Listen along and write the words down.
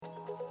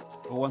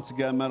Well, once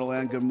again,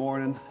 Meadowland, good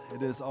morning.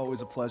 It is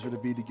always a pleasure to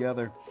be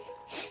together.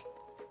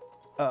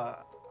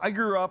 I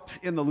grew up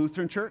in the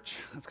Lutheran church.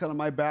 That's kind of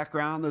my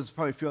background. There's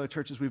probably a few other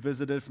churches we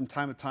visited from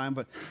time to time,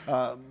 but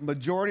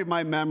majority of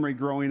my memory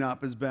growing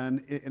up has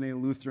been in a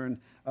Lutheran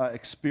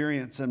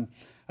experience. And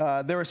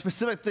there were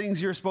specific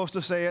things you're supposed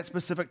to say at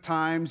specific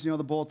times. You know,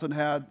 the bulletin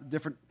had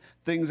different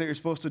things that you're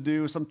supposed to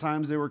do.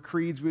 Sometimes there were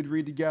creeds we'd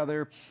read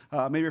together.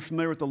 Maybe you're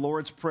familiar with the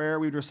Lord's Prayer.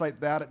 We'd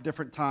recite that at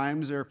different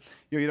times. Or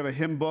you'd have a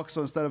hymn book,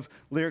 so instead of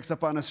lyrics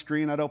up on a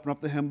screen, I'd open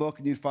up the hymn book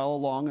and you'd follow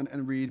along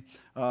and read.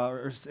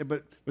 But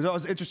it was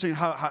always interesting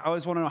how I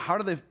always want to know, how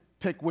do they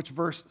pick which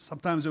verse?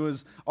 Sometimes it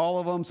was all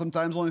of them,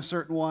 sometimes only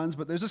certain ones.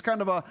 But there's just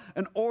kind of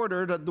an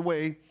order to the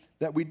way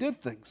that we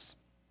did things.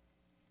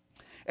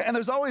 And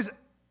there's always,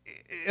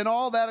 in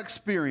all that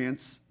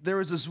experience, there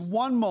was this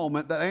one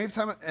moment that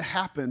anytime it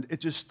happened, it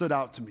just stood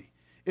out to me.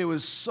 It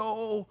was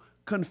so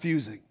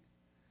confusing.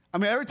 I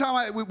mean, every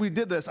time we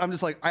did this, I'm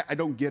just like, I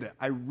don't get it.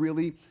 I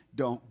really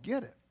don't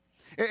get it.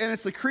 And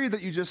it's the creed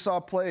that you just saw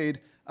played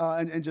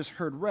and just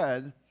heard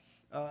read.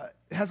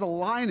 It has a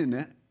line in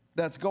it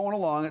that's going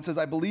along. It says,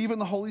 I believe in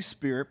the Holy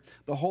Spirit,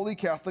 the Holy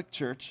Catholic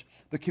Church,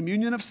 the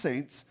communion of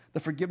saints, the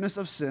forgiveness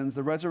of sins,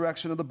 the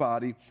resurrection of the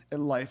body,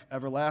 and life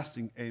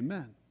everlasting.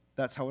 Amen.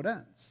 That's how it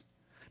ends.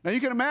 Now, you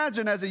can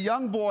imagine as a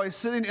young boy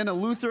sitting in a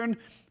Lutheran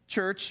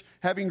church,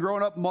 having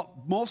grown up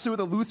mostly with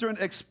a Lutheran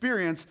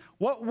experience,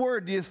 what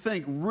word do you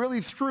think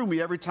really threw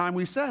me every time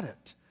we said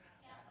it?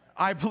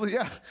 I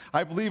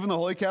believe in the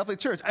Holy Catholic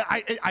Church.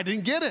 I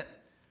didn't get it.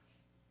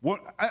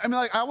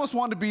 I almost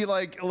wanted to be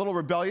like a little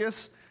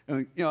rebellious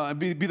and,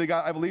 be the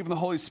guy, I believe in the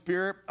Holy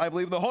Spirit. I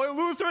believe in the Holy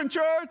Lutheran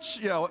Church.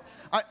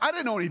 I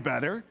didn't know any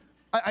better.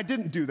 I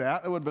didn't do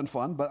that. It would have been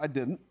fun, but I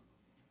didn't.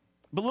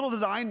 But little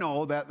did I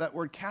know that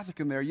word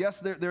Catholic in there, yes,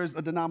 there's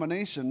a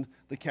denomination,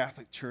 the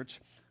Catholic Church,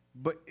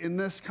 but in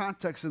this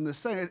context, in this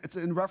saying, it's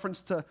in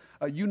reference to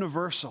a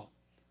universal,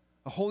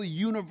 a holy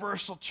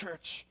universal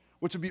church,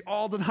 which would be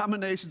all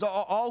denominations,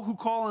 all who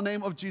call on the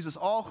name of Jesus,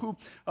 all who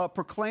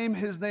proclaim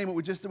his name. What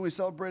we just did when we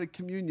celebrated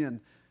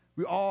communion.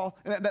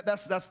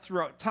 That's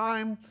throughout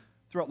time,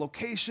 throughout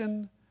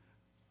location.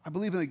 I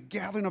believe in the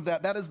gathering of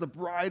that. That is the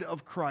bride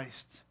of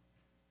Christ.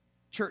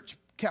 Church,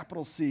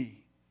 capital C.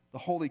 The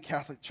Holy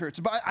Catholic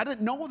Church. But I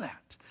didn't know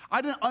that.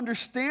 I didn't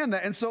understand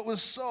that. And so it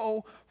was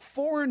so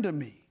foreign to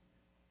me.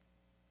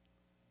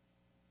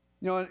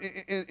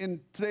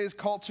 In today's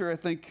culture, I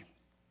think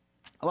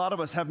a lot of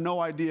us have no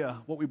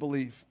idea what we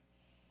believe.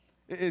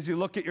 As you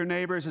look at your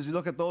neighbors, as you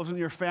look at those in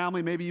your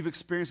family, maybe you've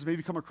experienced, maybe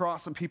you come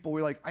across some people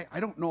where you're like,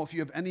 I don't know if you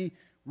have any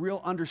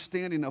real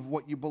understanding of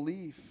what you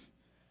believe.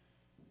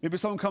 Maybe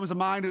someone comes to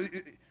mind,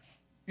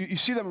 you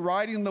see them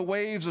riding the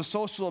waves of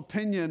social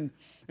opinion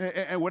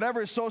and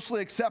whatever is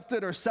socially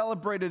accepted or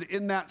celebrated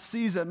in that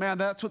season, man,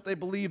 that's what they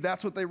believe,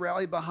 that's what they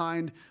rally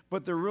behind,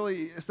 but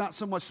it's not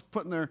so much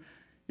putting their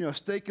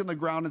stake in the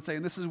ground and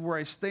saying, this is where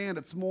I stand.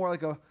 It's more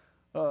like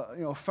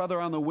a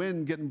feather on the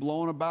wind getting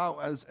blown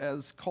about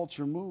as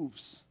culture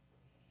moves.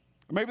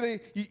 Or maybe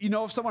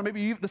if someone,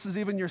 this is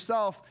even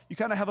yourself, you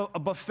kind of have a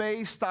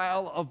buffet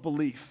style of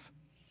belief,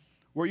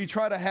 where you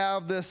try to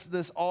have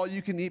this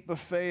all-you-can-eat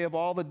buffet of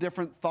all the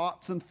different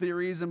thoughts and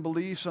theories and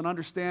beliefs and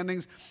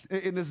understandings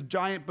in this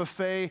giant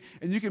buffet,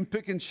 and you can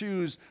pick and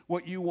choose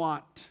what you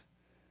want.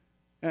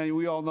 And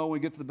we all know when we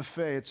get to the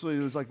buffet,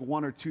 there's like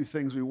one or two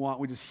things we want.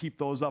 We just heap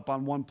those up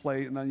on one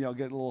plate, and then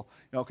get a little,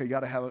 you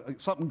got to have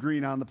something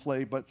green on the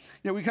plate. But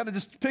we kind of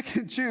just pick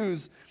and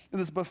choose in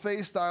this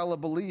buffet style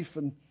of belief.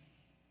 And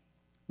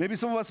maybe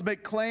some of us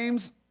make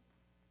claims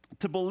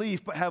to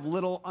belief, but have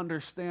little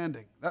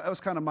understanding. That was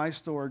kind of my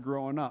story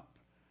growing up.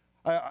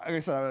 Like I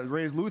said, I was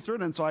raised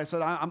Lutheran, and so I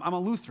said, I'm a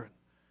Lutheran.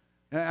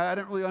 And I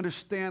didn't really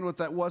understand what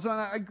that was. And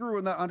I grew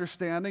in that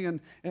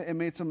understanding and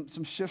made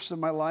some shifts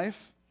in my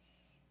life.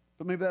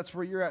 But maybe that's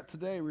where you're at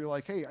today, where you're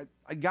like, hey,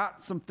 I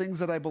got some things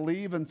that I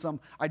believe and some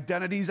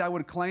identities I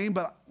would claim,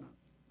 but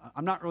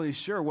I'm not really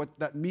sure what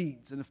that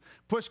means. And if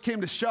push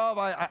came to shove,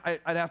 I'd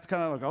have to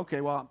kind of like,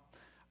 okay, well,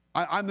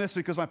 I'm this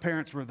because my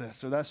parents were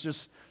this, or that's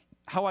just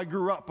how I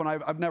grew up, and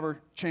I've never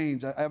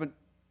changed. I haven't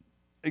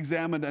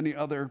examined any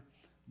other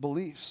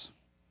beliefs.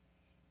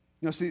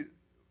 See,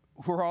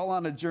 we're all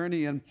on a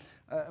journey, and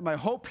my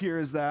hope here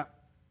is that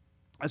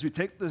as we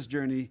take this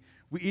journey,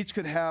 we each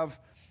could have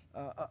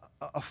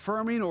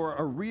affirming or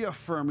a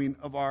reaffirming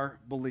of our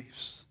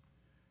beliefs.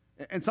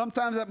 And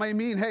sometimes that may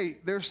mean, hey,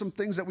 there's some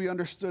things that we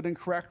understood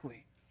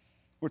incorrectly.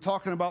 We're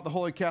talking about the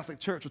Holy Catholic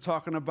Church. We're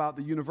talking about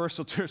the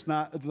universal church,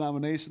 not a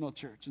denominational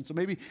church. And so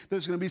maybe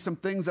there's going to be some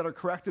things that are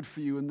corrected for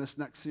you in this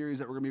next series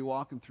that we're going to be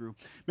walking through.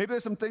 Maybe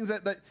there's some things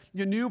that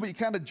you knew, but you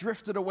kind of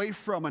drifted away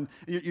from, and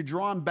you're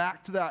drawn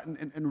back to that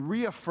and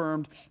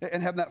reaffirmed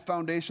and have that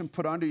foundation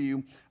put under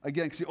you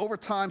again. Because over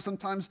time,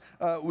 sometimes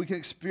we can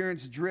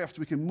experience drift.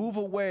 We can move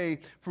away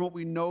from what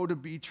we know to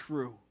be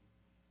true.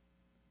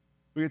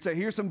 We can say,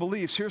 here's some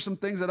beliefs. Here's some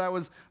things that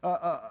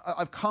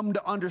I've come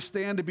to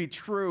understand to be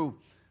true.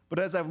 But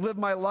as I've lived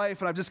my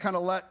life and I've just kind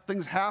of let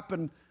things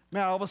happen,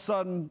 man, all of a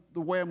sudden, the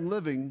way I'm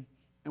living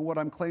and what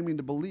I'm claiming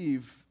to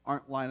believe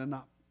aren't lining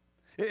up.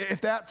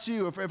 If that's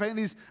you, if any of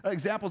these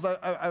examples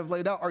I've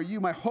laid out are you,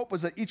 my hope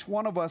is that each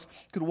one of us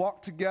could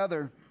walk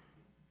together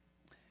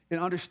in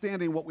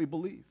understanding what we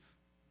believe,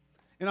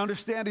 in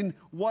understanding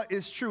what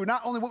is true,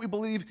 not only what we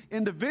believe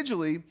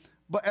individually,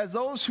 but as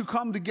those who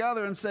come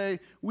together and say,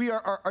 we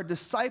are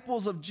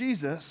disciples of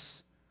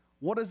Jesus.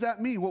 What does that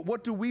mean?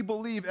 What do we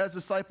believe as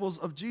disciples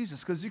of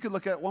Jesus? Because you could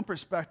look at one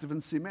perspective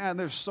and see, man,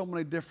 there's so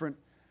many different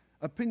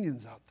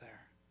opinions out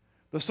there.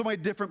 There's so many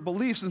different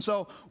beliefs. And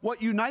so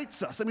what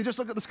unites us? I mean, just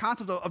look at this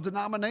concept of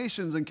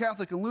denominations and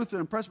Catholic and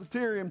Lutheran and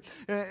Presbyterian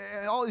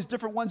and all these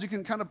different ones you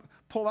can kind of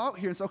pull out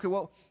here and say, okay,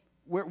 well,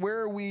 where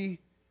are we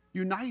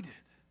united?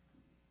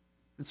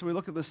 And so we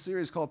look at this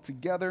series called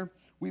Together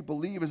We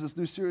Believe, as this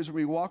new series we're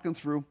going to be walking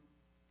through.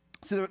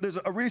 So there's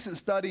a recent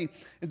study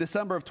in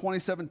December of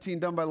 2017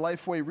 done by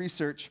Lifeway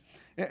Research,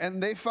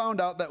 and they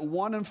found out that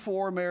 1 in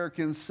 4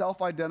 Americans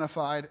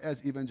self-identified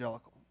as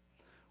evangelical.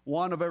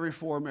 1 of every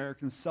 4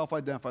 Americans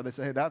self-identified. They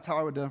say, hey, that's how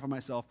I would identify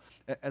myself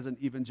as an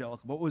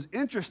evangelical. But what was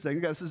interesting,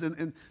 again, this is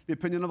in the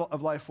opinion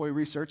of Lifeway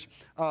Research,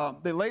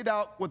 they laid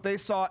out what they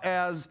saw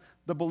as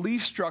the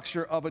belief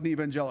structure of an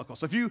evangelical.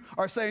 So if you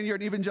are saying you're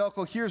an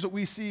evangelical, here's what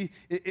we see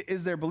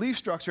is their belief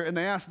structure. And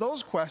they asked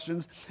those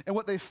questions. And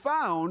what they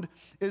found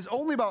is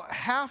only about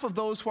half of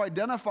those who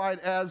identified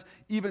as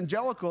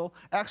evangelical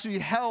actually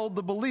held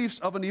the beliefs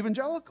of an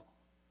evangelical.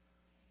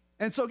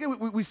 And so again,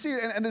 we see,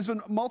 and there's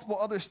been multiple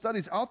other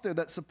studies out there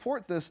that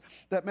support this,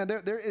 that, man,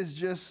 there is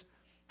just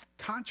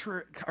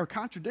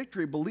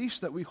contradictory beliefs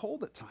that we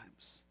hold at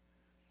times.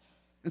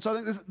 And so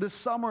I think this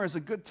summer is a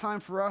good time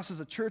for us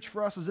as a church,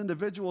 for us as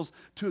individuals,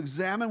 to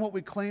examine what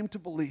we claim to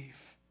believe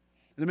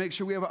and to make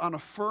sure we have it on a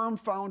firm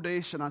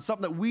foundation, on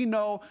something that we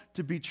know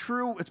to be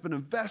true. It's been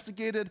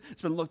investigated.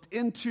 It's been looked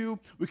into.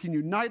 We can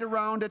unite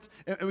around it,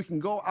 and we can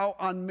go out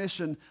on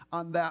mission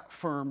on that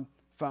firm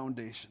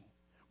foundation.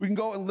 We can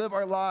go and live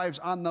our lives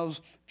on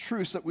those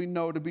truths that we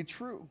know to be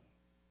true.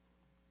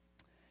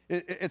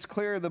 It's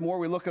clear the more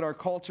we look at our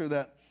culture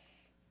that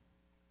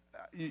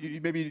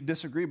maybe you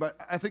disagree, but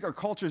I think our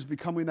culture is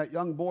becoming that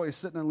young boy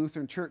sitting in a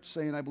Lutheran church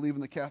saying, I believe in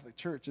the Catholic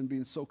Church, and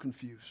being so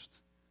confused.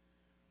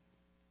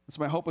 And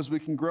so my hope is we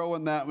can grow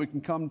in that. We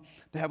can come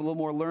to have a little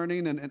more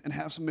learning and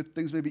have some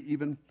things maybe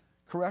even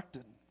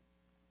corrected.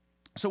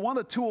 So one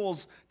of the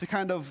tools to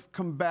kind of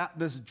combat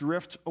this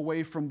drift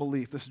away from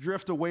belief, this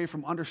drift away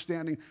from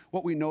understanding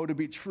what we know to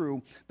be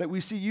true, that we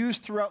see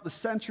used throughout the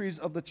centuries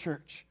of the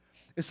church,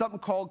 is something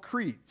called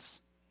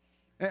creeds.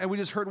 And we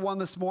just heard one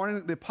this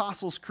morning, the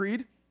Apostles'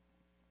 Creed.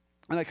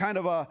 And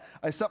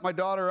I set my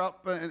daughter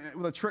up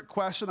with a trick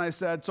question. I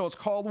said, so it's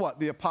called what?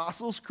 The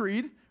Apostles'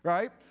 Creed,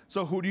 right?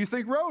 So who do you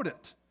think wrote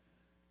it?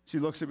 She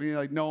looks at me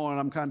like, no, and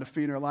I'm kind of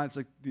feeding her lines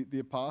like, the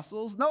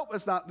Apostles? Nope,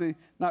 it's not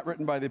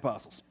written by the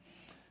Apostles.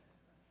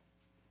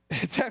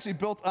 It's actually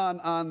built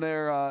on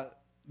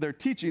their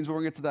teachings. We're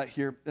going to get to that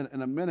here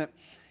in a minute.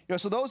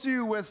 So those of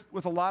you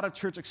with a lot of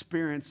church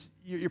experience,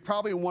 you're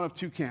probably in one of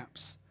two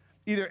camps.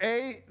 Either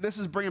A, this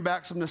is bringing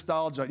back some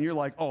nostalgia, and you're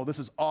like, oh, this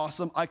is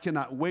awesome. I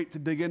cannot wait to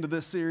dig into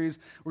this series.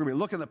 We're going to be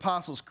looking at the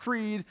Apostles'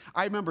 Creed.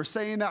 I remember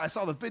saying that. I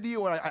saw the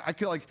video, and I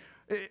could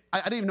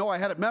I didn't even know I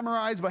had it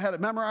memorized, but I had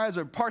it memorized,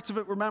 or parts of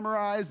it were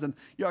memorized, and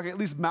I could at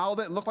least mouth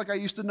it and look like I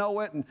used to know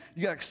it, and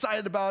you get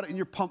excited about it, and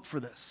you're pumped for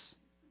this.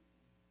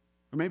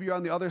 Or maybe you're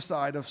on the other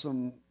side of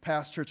some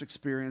past church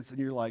experience, and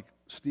you're like,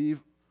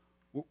 Steve,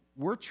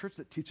 we're a church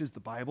that teaches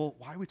the Bible.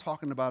 Why are we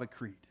talking about a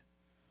creed?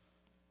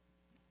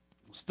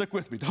 Stick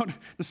with me. Don't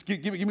just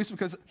give me some,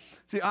 because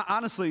see,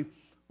 honestly, what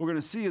we're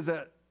going to see is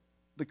that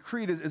the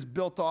creed is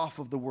built off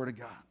of the Word of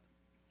God.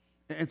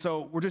 And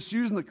so we're just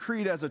using the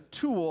creed as a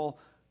tool,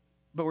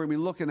 but we're going to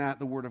be looking at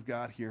the Word of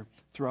God here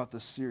throughout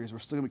this series. We're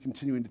still going to be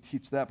continuing to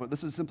teach that, but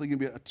this is simply going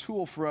to be a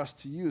tool for us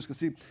to use, because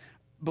see,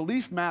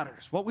 belief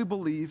matters. What we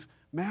believe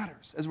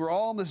matters. As we're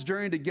all on this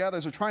journey together,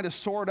 as we're trying to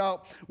sort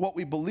out what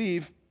we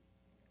believe,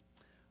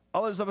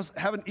 others of us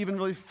haven't even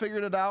really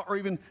figured it out or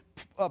even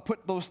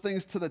put those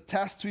things to the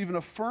test to even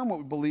affirm what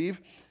we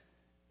believe.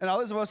 And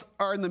others of us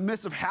are in the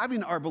midst of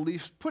having our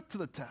beliefs put to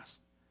the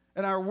test.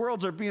 And our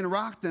worlds are being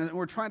rocked in it, and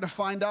we're trying to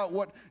find out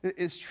what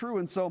is true.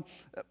 And so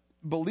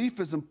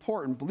belief is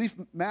important. Belief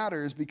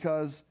matters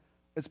because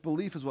it's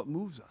belief is what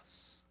moves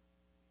us.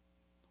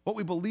 What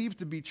we believe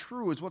to be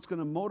true is what's going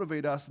to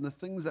motivate us in the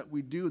things that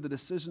we do, the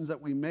decisions that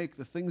we make,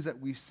 the things that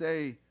we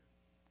say.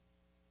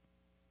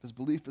 Because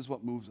belief is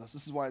what moves us.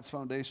 This is why it's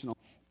foundational.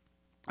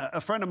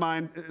 A friend of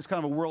mine is kind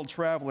of a world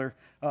traveler,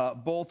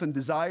 both in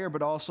desire,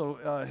 but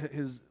also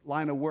his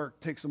line of work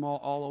takes him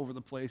all over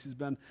the place. He's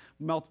been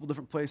multiple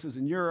different places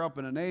in Europe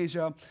and in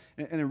Asia,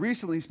 and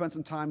recently he spent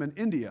some time in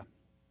India.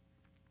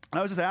 And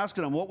I was just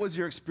asking him, what was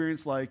your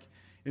experience like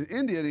in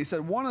India? And he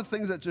said, one of the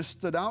things that just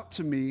stood out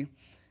to me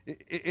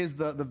is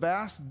the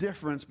vast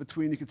difference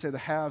between, you could say, the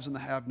haves and the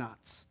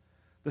have-nots.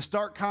 The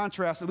stark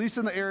contrast, at least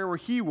in the area where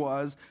he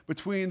was,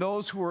 between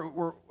those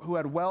who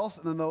had wealth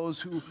and then those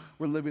who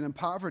were living in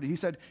poverty. He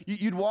said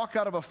you'd walk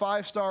out of a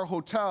 5-star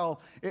hotel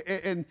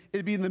and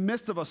it'd be in the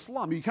midst of a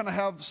slum. You kind of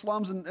have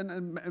slums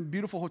and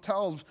beautiful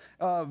hotels,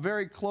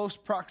 very close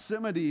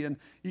proximity, and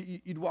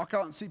you'd walk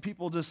out and see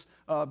people just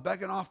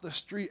begging off the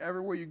street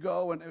everywhere you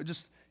go, and it would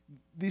just,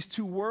 these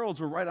two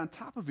worlds were right on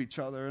top of each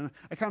other. And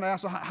I kind of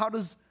asked, well, how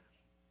does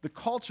the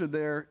culture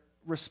there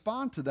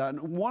respond to that?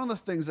 And one of the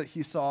things that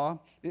he saw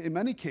in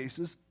many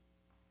cases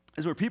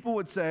is where people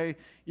would say,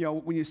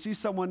 when you see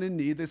someone in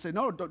need, they say,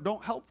 no,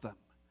 don't help them.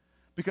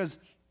 Because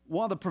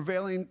one of the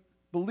prevailing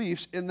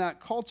beliefs in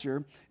that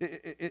culture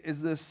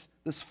is this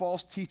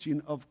false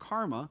teaching of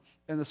karma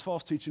and this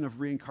false teaching of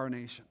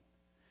reincarnation.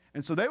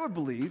 And so they would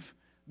believe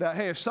that,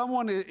 hey, if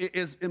someone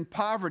is in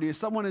poverty, if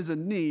someone is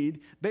in need,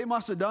 they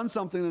must have done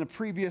something in a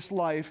previous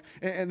life,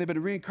 and they've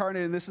been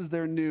reincarnated, and this is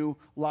their new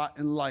lot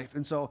in life.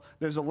 And so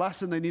there's a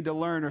lesson they need to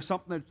learn or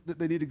something that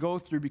they need to go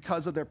through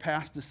because of their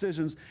past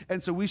decisions,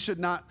 and so we should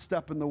not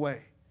step in the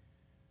way.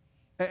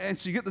 And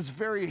so you get this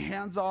very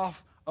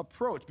hands-off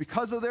approach.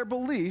 Because of their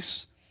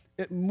beliefs,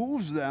 it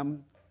moves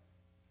them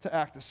to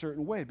act a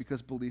certain way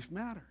because belief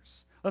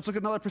matters. Let's look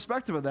at another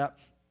perspective of that.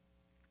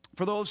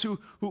 For those who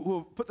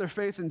put their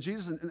faith in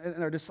Jesus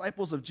and are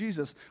disciples of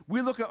Jesus, we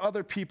look at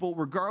other people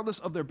regardless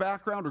of their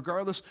background,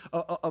 regardless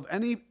of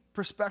any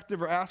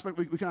perspective or aspect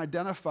we can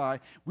identify.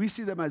 We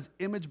see them as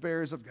image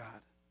bearers of God.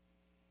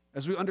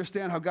 As we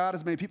understand how God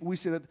has made people, we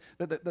see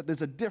that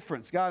there's a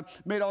difference. God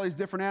made all these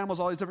different animals,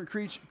 all these different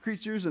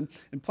creatures and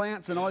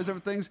plants and all these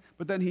different things,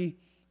 but then he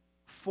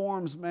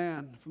forms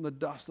man from the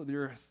dust of the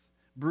earth,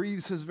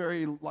 breathes his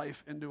very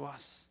life into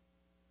us.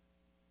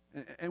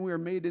 And we are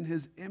made in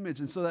his image.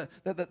 And so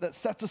that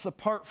sets us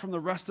apart from the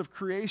rest of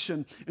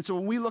creation. And so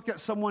when we look at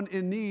someone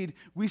in need,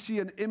 we see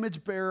an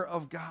image bearer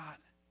of God.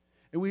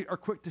 And we are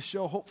quick to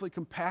show, hopefully,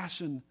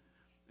 compassion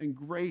and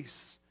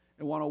grace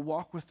and want to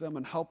walk with them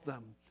and help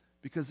them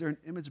because they're an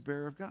image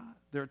bearer of God.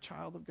 They're a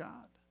child of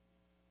God.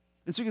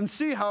 And so you can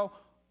see how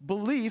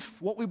belief,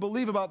 what we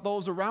believe about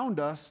those around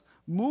us,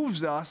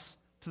 moves us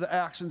to the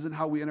actions and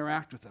how we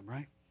interact with them,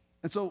 right?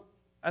 And so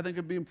I think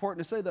it'd be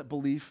important to say that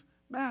belief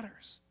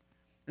matters.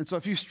 And so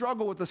if you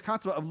struggle with this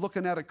concept of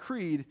looking at a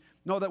creed,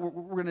 know that we're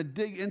going to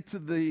dig into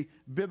the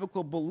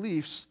biblical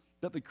beliefs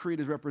that the creed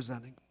is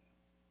representing.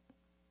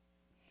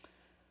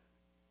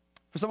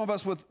 For some of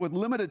us with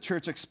limited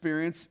church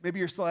experience, maybe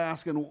you're still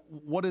asking,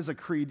 what is a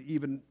creed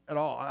even at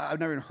all? I've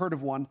never even heard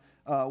of one.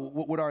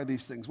 What are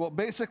these things? Well,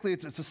 basically,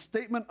 it's a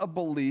statement of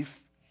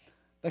belief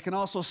that can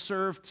also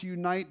serve to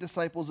unite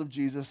disciples of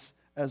Jesus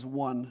as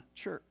one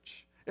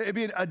church. It'd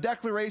be a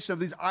declaration of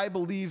these I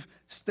believe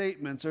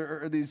statements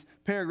or these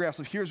paragraphs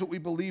of here's what we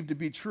believe to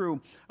be true.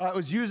 It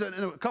was used in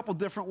a couple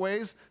different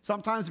ways.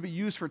 Sometimes it'd be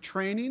used for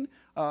training,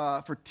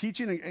 for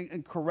teaching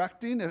and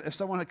correcting. If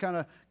someone had kind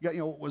of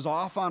was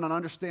off on an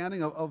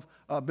understanding of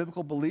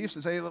biblical beliefs,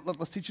 and say,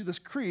 let's teach you this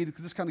creed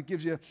because this kind of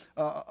gives you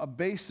a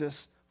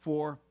basis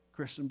for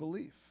Christian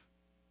belief,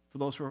 for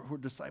those who are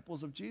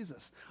disciples of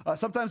Jesus.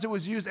 Sometimes it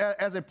was used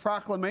as a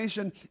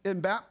proclamation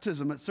in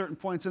baptism at certain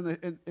points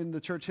in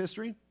the church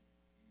history,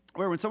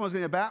 where when someone was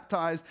going to get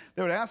baptized,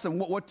 they would ask them,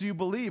 what do you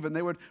believe? And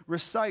they would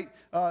recite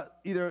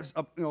either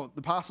the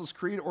Apostles'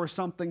 Creed or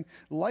something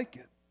like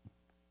it.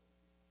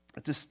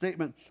 It's a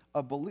statement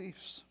of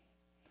beliefs.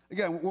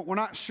 Again, we're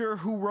not sure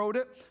who wrote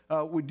it.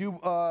 We do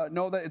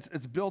know that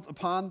it's built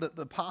upon the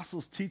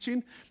Apostles'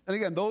 teaching. And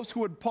again, those who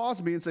would pause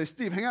me and say,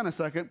 Steve, hang on a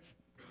second.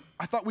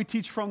 I thought we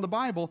teach from the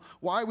Bible.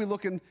 Why are we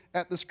looking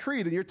at this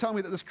creed? And you're telling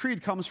me that this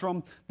creed comes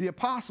from the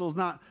apostles,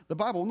 not the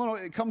Bible. No,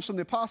 it comes from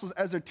the apostles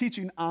as they're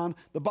teaching on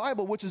the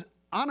Bible, which is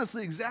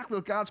honestly exactly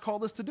what God's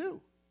called us to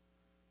do.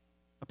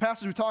 A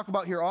passage we talk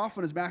about here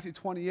often is Matthew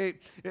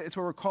 28. It's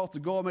where we're called to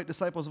go and make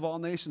disciples of all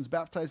nations,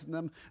 baptizing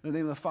them in the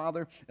name of the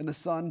Father and the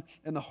Son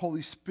and the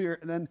Holy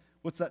Spirit. And then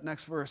what's that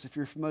next verse, if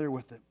you're familiar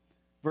with it?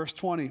 Verse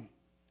 20,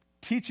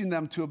 teaching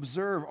them to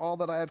observe all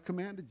that I have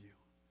commanded you.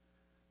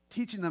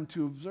 Teaching them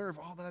to observe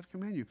all that I've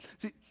commanded you.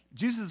 See,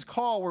 Jesus'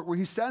 call where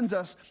he sends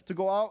us to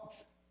go out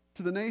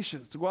to the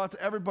nations, to go out to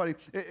everybody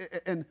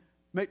and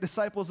make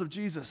disciples of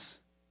Jesus.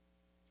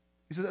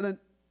 He says, and then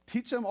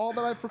teach them all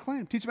that I've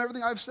proclaimed. Teach them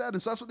everything I've said.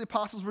 And so that's what the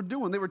apostles were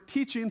doing. They were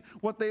teaching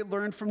what they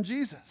learned from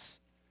Jesus.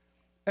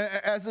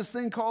 As this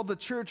thing called the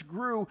church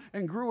grew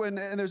and grew, and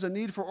there's a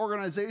need for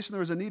organization, there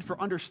was a need for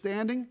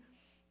understanding.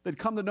 They'd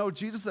come to know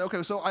Jesus.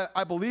 Okay, so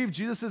I believe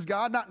Jesus is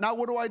God. Now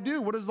what do I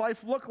do? What does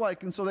life look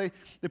like? And so they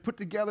put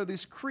together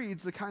these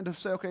creeds that kind of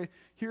say, okay,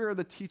 here are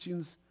the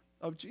teachings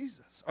of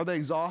Jesus. Are they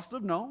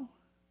exhaustive? No.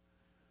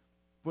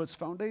 But it's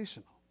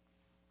foundational.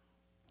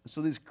 And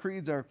so these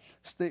creeds are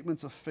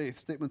statements of faith,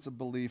 statements of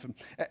belief. And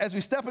as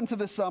we step into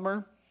the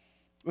summer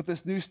with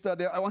this new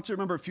study, I want you to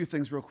remember a few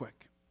things real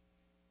quick.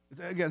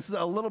 Again, this is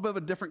a little bit of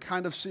a different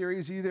kind of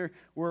series. Either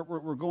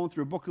we're going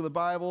through a book of the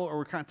Bible or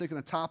we're kind of taking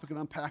a topic and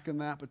unpacking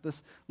that. But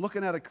this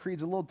looking at a creed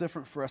is a little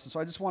different for us. And so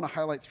I just want to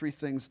highlight three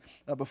things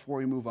before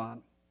we move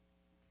on.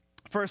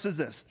 First is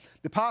this.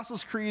 The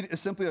Apostles' Creed is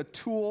simply a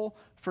tool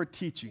for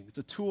teaching. It's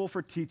a tool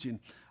for teaching.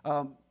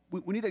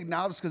 We need to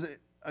acknowledge this because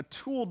a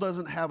tool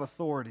doesn't have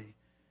authority.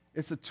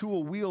 It's a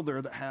tool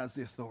wielder that has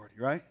the authority,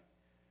 right?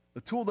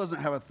 The tool doesn't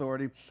have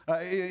authority.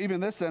 Even in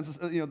this sense,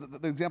 the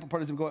example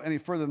part doesn't go any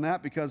further than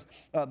that because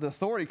the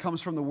authority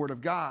comes from the Word of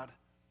God.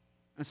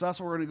 And so that's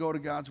where we're going to go to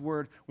God's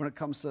Word when it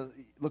comes to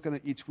looking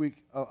at each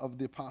week of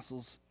the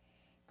Apostles'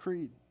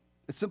 Creed.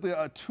 It's simply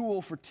a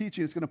tool for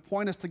teaching. It's going to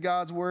point us to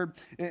God's Word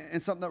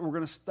and something that we're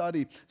going to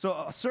study. So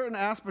a certain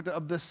aspect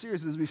of this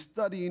series is we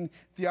studying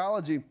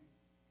theology.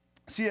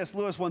 C.S.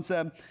 Lewis once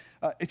said,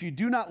 if you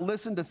do not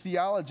listen to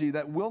theology,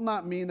 that will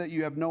not mean that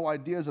you have no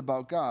ideas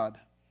about God.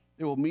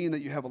 It will mean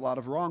that you have a lot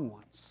of wrong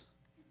ones.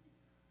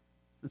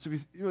 And so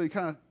if you really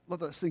kind of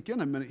let that sink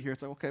in a minute here,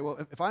 it's like, okay, well,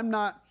 if I'm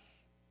not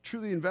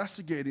truly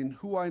investigating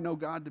who I know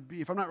God to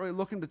be, if I'm not really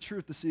looking to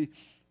truth to see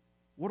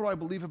what do I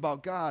believe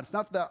about God, it's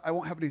not that I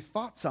won't have any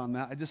thoughts on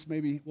that, I just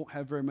maybe won't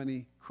have very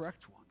many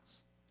correct ones.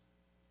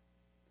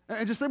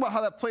 And just think about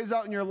how that plays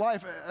out in your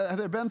life. Have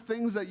there been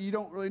things that you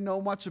don't really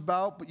know much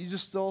about, but you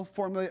just still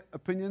formulate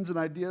opinions and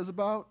ideas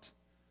about?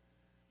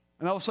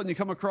 And all of a sudden you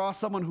come across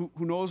someone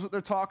who knows what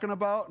they're talking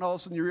about, and all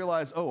of a sudden you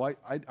realize, oh,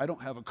 I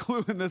don't have a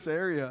clue in this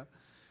area.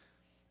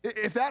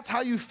 If that's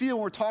how you feel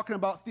when we're talking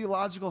about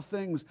theological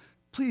things,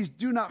 please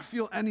do not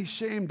feel any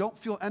shame. Don't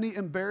feel any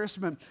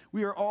embarrassment.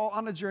 We are all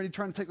on a journey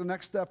trying to take the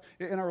next step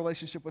in our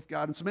relationship with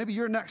God. And so maybe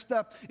your next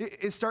step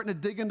is starting to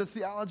dig into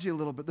theology a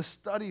little bit, the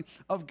study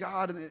of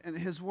God and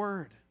His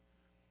Word.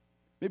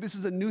 Maybe this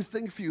is a new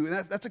thing for you,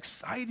 and that's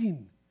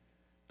exciting.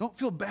 Don't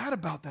feel bad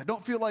about that.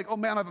 Don't feel like, oh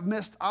man, I've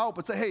missed out.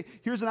 But say, hey,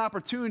 here's an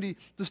opportunity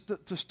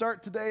to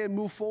start today and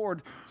move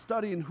forward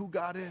studying who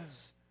God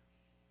is.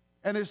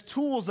 And there's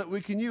tools that we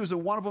can use,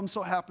 and one of them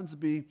so happens to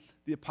be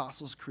the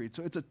Apostles' Creed.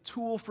 So it's a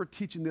tool for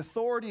teaching. The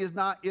authority is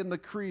not in the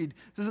creed.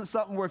 This isn't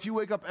something where if you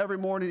wake up every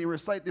morning and you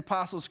recite the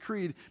Apostles'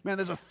 Creed, man,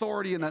 there's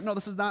authority in that. No,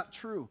 this is not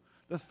true.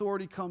 The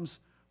authority comes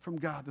from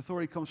God. The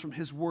authority comes from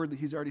His Word that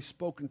He's already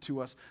spoken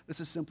to us. This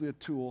is simply a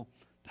tool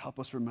to help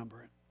us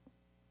remember it.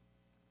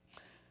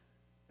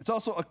 It's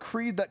also a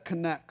creed that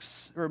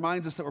connects. It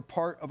reminds us that we're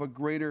part of a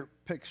greater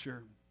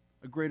picture,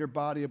 a greater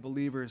body of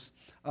believers.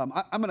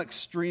 I'm an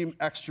extreme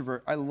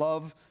extrovert. I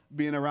love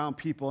being around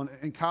people. And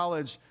in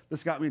college,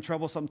 this got me in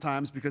trouble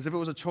sometimes because if it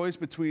was a choice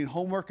between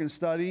homework and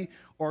study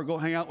or go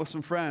hang out with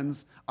some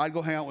friends, I'd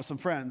go hang out with some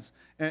friends.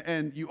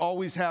 And you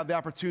always have the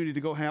opportunity to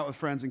go hang out with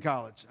friends in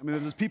college. I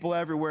mean, there's people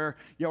everywhere.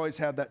 You always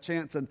have that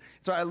chance. And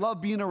so I love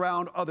being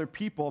around other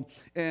people.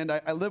 And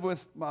I live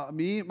with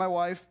me, my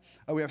wife.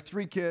 We have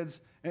 3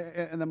 kids.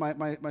 And then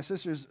my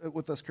sister's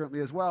with us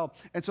currently as well.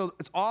 And so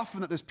it's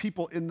often that there's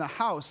people in the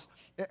house.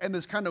 And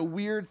this kind of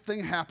weird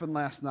thing happened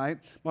last night.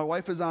 My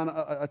wife is on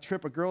a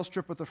trip, a girls'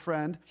 trip with a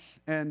friend.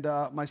 And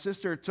my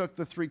sister took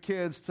the 3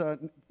 kids to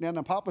Nana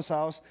and Papa's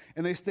house.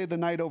 And they stayed the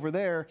night over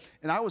there.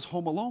 And I was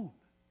home alone.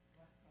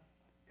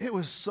 It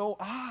was so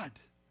odd.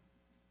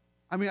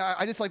 I mean,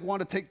 I just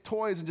wanted to take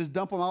toys and just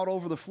dump them out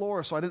over the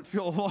floor so I didn't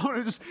feel alone.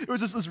 It was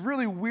just this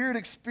really weird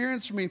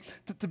experience for me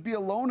to be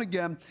alone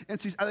again.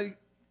 And see, I think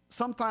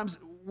sometimes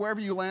wherever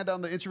you land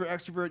on the introvert,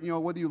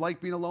 extrovert, whether you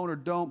like being alone or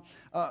don't,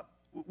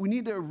 we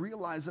need to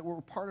realize that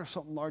we're part of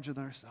something larger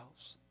than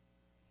ourselves.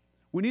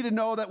 We need to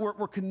know that we're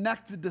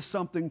connected to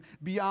something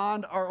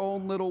beyond our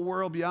own little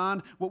world,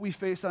 beyond what we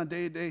face on a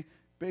day-to-day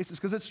basis.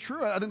 Because it's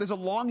true. I think there's a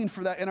longing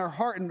for that in our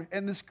heart.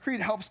 And this creed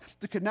helps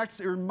to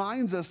connect. It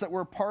reminds us that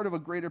we're part of a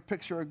greater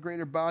picture, a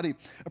greater body.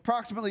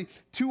 Approximately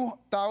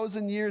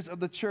 2,000 years of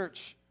the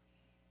church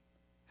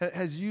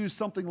has used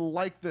something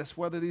like this,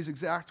 whether these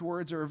exact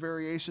words are a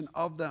variation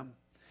of them.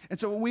 And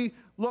so when we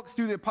look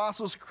through the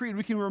Apostles' Creed,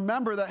 we can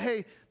remember that,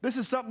 hey, this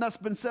is something that's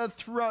been said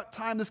throughout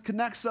time. This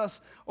connects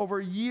us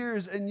over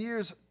years and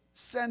years,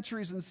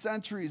 centuries and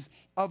centuries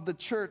of the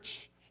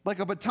church. Like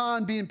a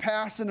baton being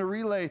passed in a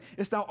relay,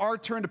 it's now our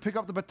turn to pick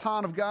up the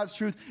baton of God's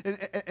truth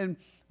and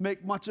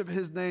make much of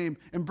His name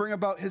and bring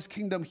about His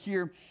kingdom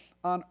here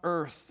on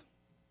earth.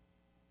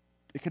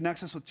 It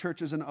connects us with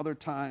churches in other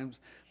times.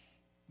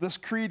 This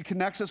creed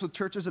connects us with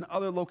churches in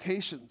other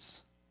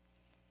locations.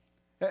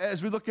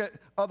 As we look at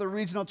other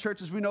regional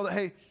churches, we know that,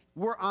 hey,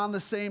 we're on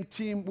the same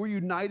team. We're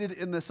united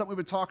in this. Something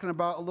we've been talking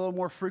about a little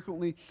more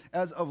frequently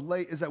as of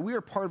late is that we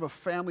are part of a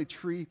family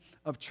tree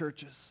of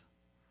churches.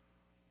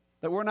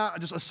 That we're not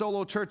just a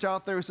solo church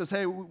out there who says,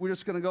 hey, we're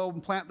just going to go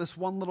and plant this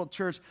one little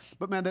church.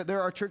 But man, that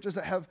there are churches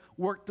that have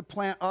worked to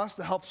plant us,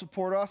 to help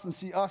support us and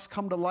see us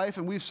come to life.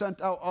 And we've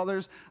sent out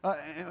others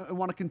and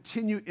want to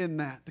continue in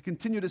that, to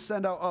continue to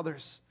send out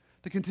others,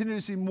 to continue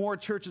to see more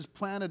churches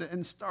planted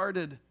and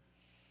started.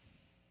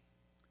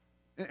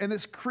 And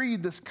this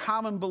creed, this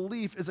common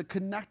belief, is a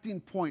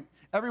connecting point.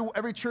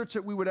 Every church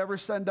that we would ever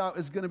send out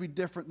is going to be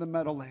different than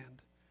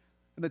Meadowland.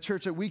 And the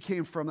church that we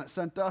came from that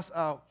sent us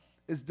out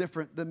is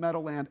different than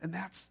Meadowland. And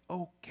that's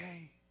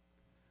okay.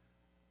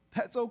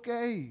 That's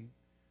okay.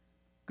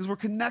 Because we're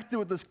connected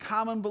with this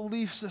common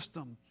belief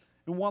system.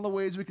 And one of the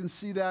ways we can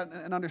see that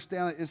and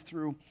understand it is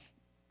through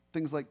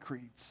things like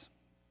creeds.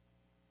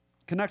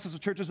 Connects us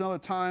with churches in other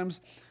times,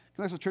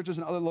 connects with churches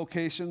in other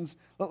locations.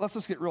 Let's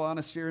just get real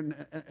honest here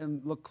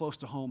and look close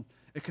to home.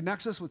 It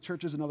connects us with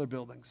churches in other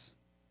buildings.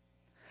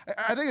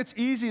 I think it's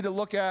easy to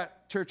look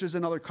at churches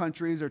in other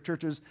countries or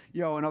churches,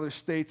 in other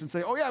states and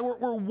say, oh yeah,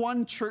 we're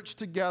one church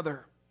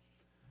together.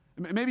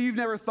 Maybe you've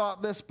never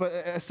thought this, but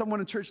as someone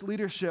in church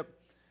leadership,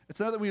 it's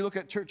another when you look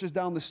at churches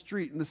down the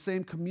street in the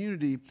same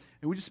community,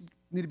 and we just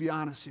need to be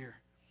honest here.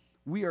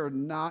 We are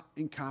not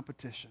in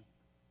competition.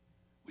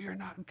 We are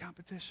not in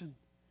competition.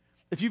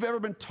 If you've ever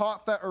been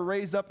taught that or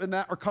raised up in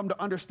that or come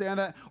to understand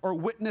that or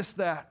witnessed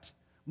that,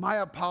 my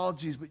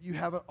apologies, but you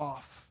have it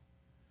off.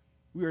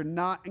 We are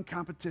not in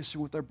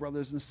competition with our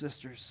brothers and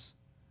sisters.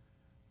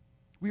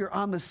 We are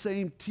on the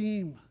same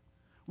team.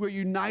 We're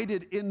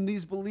united in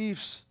these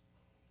beliefs,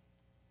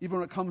 even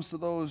when it comes to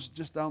those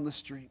just down the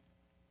street.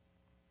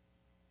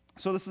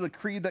 So this is a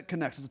creed that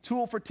connects. It's a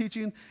tool for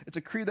teaching. It's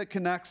a creed that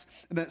connects,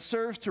 and that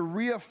serves to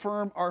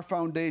reaffirm our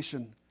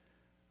foundation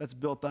that's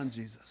built on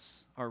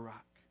Jesus, our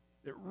rock.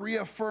 It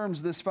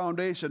reaffirms this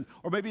foundation.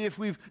 Or maybe if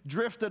we've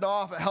drifted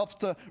off, it helps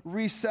to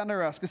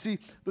recenter us. Because see,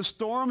 the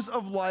storms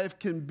of life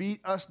can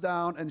beat us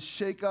down and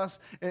shake us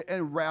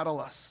and rattle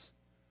us.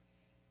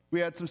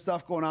 We had some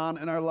stuff going on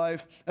in our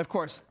life. Of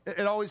course,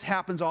 it always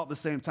happens all at the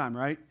same time,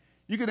 right?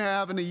 You can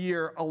have in a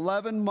year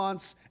 11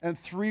 months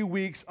and 3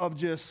 weeks of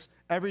just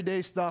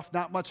everyday stuff,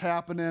 not much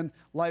happening,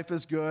 life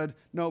is good,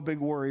 no big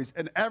worries.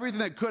 And everything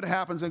that could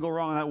happen is going to go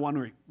wrong in that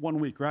 1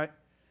 week, right?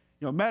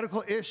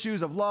 Medical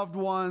issues of loved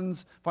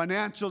ones,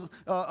 financial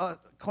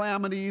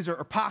calamities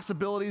or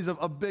possibilities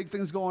of big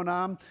things going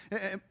on.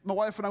 And my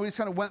wife and I, we just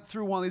kind of went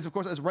through one of these. Of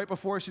course, it was right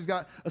before she's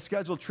got a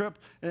scheduled trip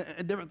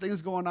and different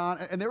things going on.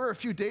 And there were a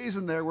few days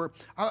in there where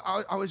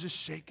I was just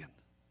shaken.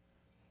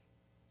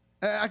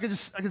 And I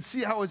could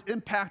see how it was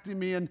impacting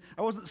me, and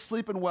I wasn't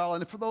sleeping well.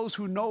 And for those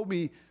who know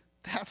me,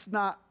 that's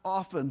not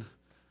often.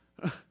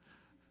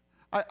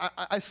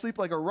 I sleep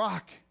like a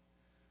rock.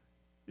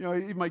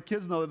 Even my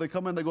kids know that they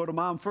come in, they go to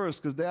mom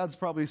first because dad's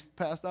probably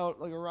passed out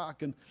like a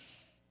rock. And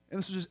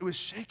this was it was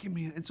shaking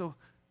me. And so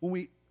when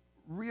we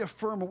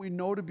reaffirm what we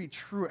know to be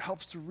true, it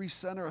helps to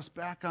recenter us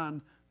back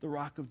on the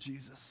rock of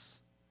Jesus.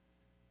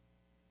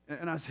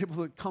 And I was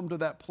able to come to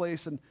that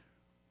place and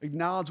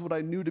acknowledge what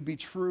I knew to be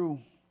true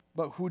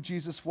about who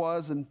Jesus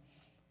was and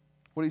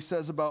what he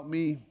says about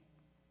me.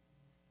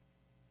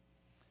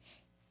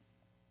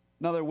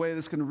 Another way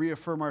this can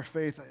reaffirm our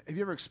faith. Have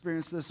you ever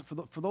experienced this?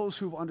 For those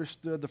who've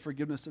understood the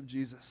forgiveness of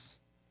Jesus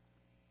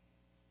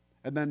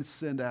and then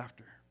sinned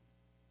after,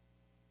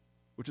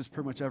 which is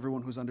pretty much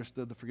everyone who's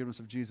understood the forgiveness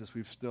of Jesus,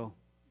 we've still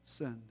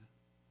sinned.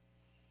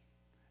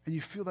 And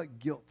you feel that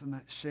guilt and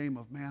that shame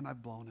of, man,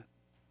 I've blown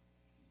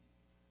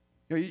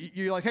it.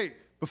 You're like, hey,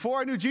 before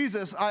I knew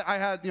Jesus, I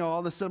had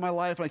all this sin in my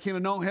life, and I came to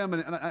know him,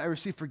 and I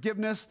received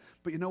forgiveness.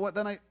 But you know what?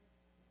 Then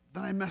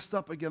I messed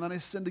up again. Then I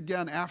sinned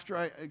again after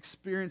I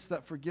experienced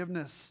that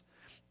forgiveness.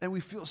 And we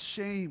feel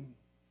shame.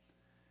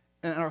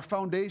 And our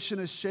foundation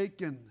is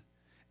shaken.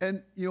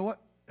 And you know what?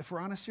 If we're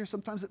honest here,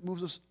 sometimes it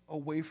moves us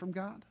away from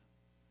God.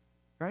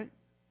 Right?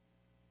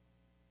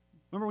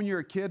 Remember when you were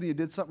a kid and you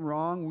did something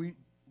wrong?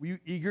 Were you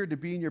eager to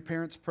be in your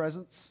parents'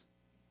 presence?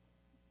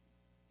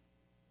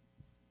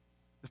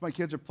 If my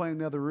kids are playing in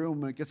the other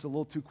room and it gets a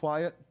little too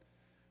quiet,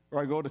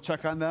 or I go to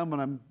check on them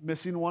and I'm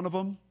missing one of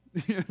them,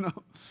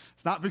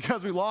 it's not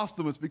because we lost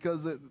them, it's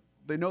because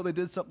they know they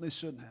did something they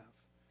shouldn't have.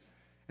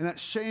 And that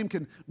shame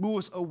can move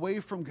us away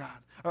from God.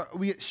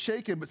 We get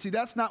shaken, but see,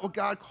 that's not what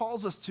God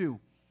calls us to.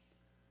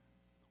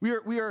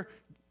 We are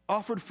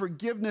offered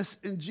forgiveness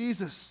in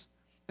Jesus.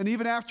 And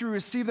even after we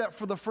receive that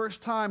for the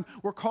first time,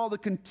 we're called to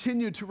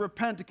continue to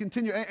repent, to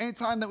continue.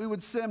 Anytime that we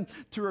would sin,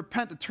 to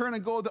repent, to turn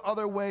and go the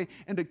other way,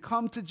 and to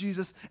come to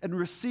Jesus and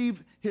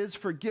receive his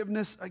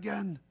forgiveness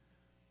again.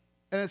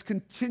 And it's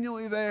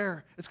continually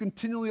there. It's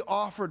continually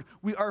offered.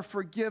 We are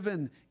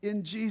forgiven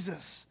in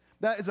Jesus.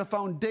 That is a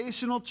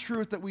foundational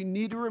truth that we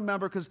need to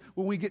remember, because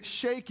when we get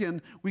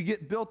shaken, we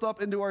get built up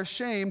into our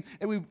shame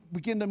and we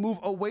begin to move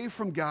away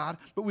from God.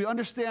 But we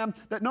understand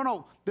that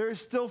no, there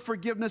is still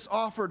forgiveness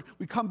offered.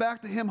 We come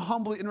back to him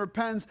humbly and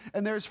repent,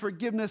 and there's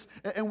forgiveness,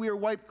 and we are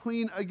wiped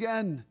clean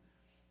again.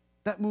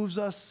 That moves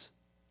us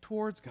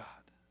towards God.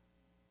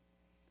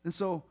 And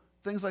so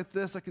things like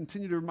this that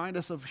continue to remind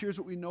us of here's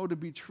what we know to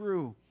be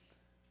true.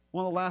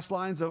 One of the last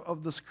lines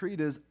of this creed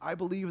is, I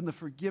believe in the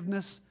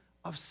forgiveness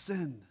of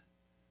sin.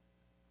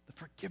 The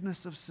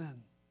forgiveness of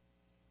sin.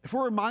 If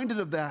we're reminded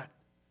of that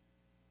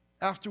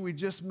after we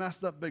just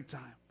messed up big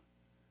time,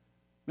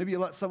 maybe you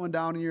let someone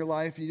down in your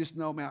life and you just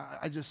know, man,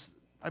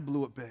 I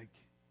blew it big.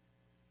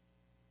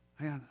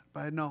 Man,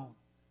 but I know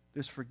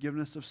there's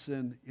forgiveness of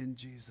sin in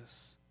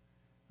Jesus.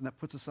 And that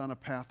puts us on a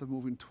path of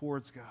moving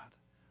towards God,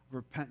 of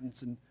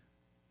repentance and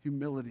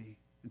humility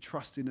and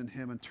trusting in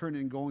him and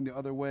turning and going the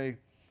other way,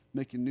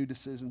 making new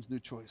decisions, new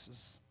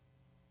choices.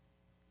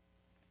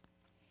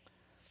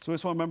 So I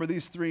just want to remember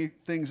these three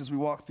things as we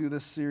walk through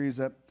this series,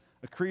 that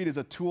a creed is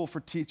a tool for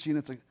teaching.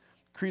 It's a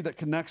creed that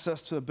connects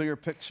us to a bigger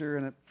picture,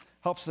 and it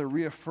helps to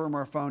reaffirm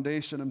our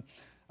foundation. And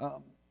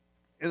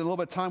in a little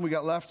bit of time we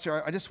got left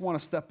here, I just want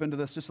to step into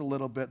this just a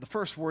little bit. The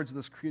first words of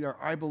this creed are,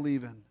 I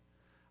believe in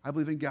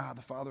God,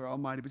 the Father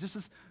Almighty. But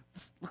just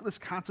look at this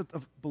concept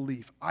of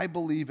belief. I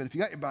believe in. If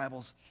you got your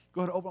Bibles,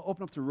 go ahead and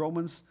open up to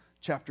Romans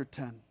chapter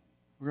 10.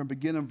 We're going to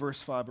begin in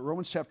verse 5, but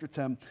Romans chapter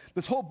 10.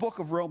 This whole book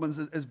of Romans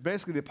is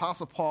basically the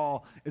Apostle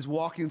Paul is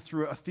walking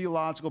through a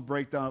theological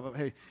breakdown of,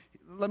 hey,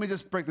 let me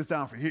just break this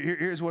down for you.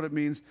 Here's what it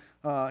means.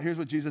 Here's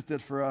what Jesus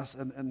did for us,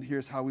 and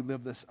here's how we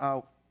live this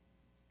out.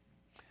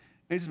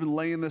 And he's been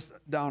laying this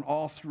down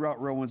all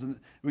throughout Romans. And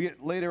we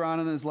get later on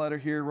in his letter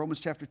here, Romans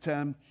chapter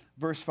 10,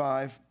 verse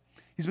 5.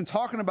 He's been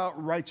talking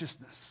about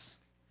righteousness.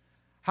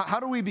 How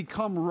do we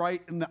become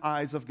right in the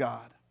eyes of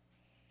God?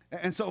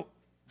 And so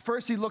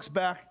first he looks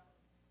back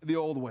the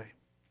old way.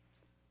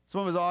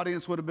 Some of his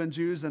audience would have been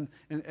Jews, and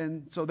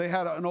so they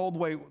had an old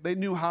way. They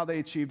knew how they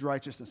achieved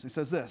righteousness. He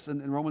says this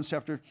in Romans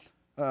chapter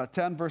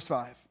 10, verse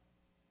 5.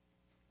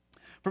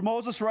 For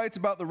Moses writes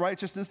about the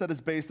righteousness that is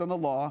based on the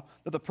law,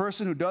 that the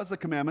person who does the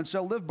commandments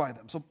shall live by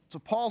them. So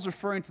Paul's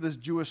referring to this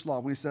Jewish law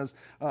when he says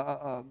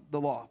the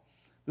law.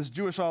 This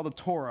Jewish law, the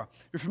Torah.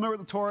 You're familiar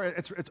with the Torah?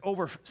 It's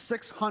over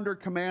 600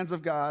 commands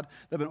of God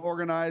that have been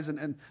organized,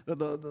 and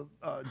the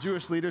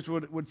Jewish leaders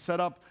would set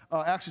up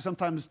actually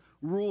sometimes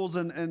rules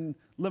and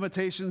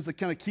limitations that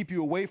kind of keep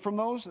you away from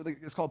those.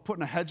 It's called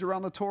putting a hedge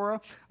around the Torah.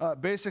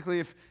 Basically,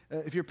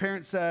 if your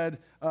parents said,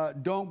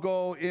 don't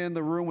go in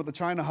the room with the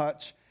China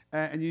hutch,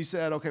 and you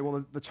said, okay,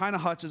 well, the China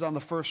hutch is on the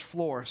first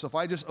floor, so if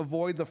I just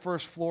avoid the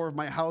first floor of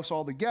my house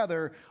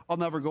altogether, I'll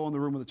never go in the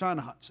room with the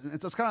China hutch.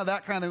 And so it's kind of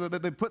that kind of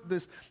thing. They put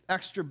this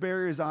extra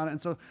barriers on it, and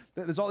so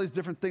there's all these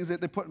different things that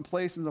they put in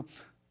place. And so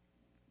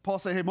Paul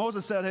said, hey,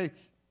 Moses said, hey,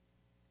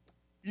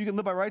 you can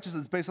live by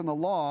righteousness based on the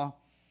law,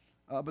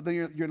 but then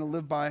you're going to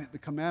live by the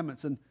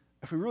commandments. And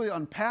if we really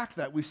unpack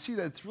that, we see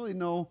that it's really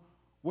no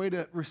way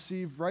to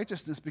receive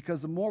righteousness,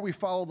 because the more we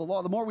follow the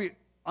law, the more we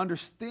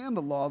understand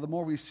the law, the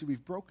more we see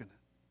we've broken it.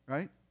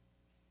 Right?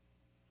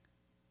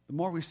 The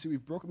more we see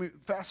we've broken. I mean,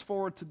 fast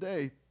forward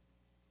today,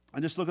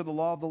 and just look at the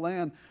law of the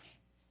land.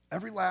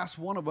 Every last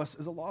one of us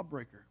is a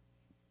lawbreaker.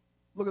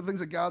 Look at the things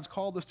that God's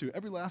called us to.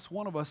 Every last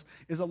one of us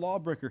is a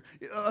lawbreaker.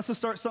 Let's just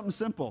start something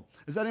simple.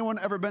 Has anyone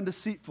ever been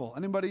deceitful?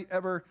 Anybody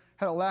ever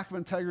had a lack of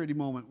integrity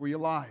moment where you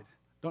lied?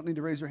 Don't need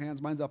to raise your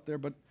hands. Mine's up there,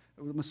 but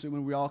I'm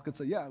assuming we all could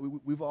say, yeah,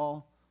 we've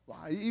all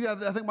lied.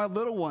 Even I think my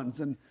little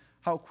ones, and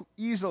how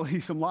easily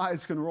some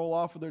lies can roll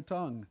off of their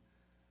tongue.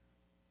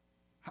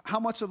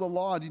 How much of the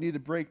law do you need to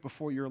break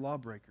before you're a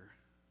lawbreaker?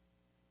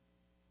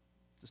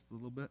 Just a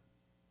little bit.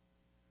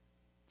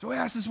 So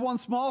yes, this one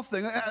small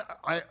thing.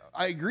 I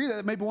agree that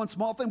it may be one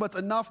small thing, but it's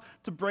enough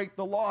to break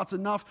the law. It's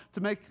enough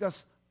to make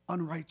us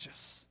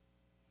unrighteous.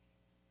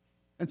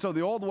 And so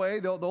the old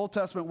way, the Old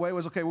Testament way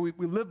was, okay, we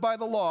live by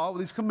the law,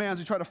 these commands.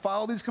 We try to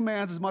follow these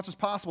commands as much as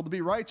possible to be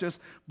righteous,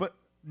 but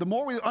the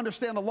more we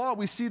understand the law,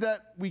 we see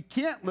that we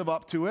can't live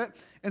up to it,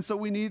 and so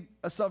we need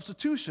a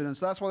substitution. And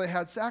so that's why they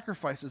had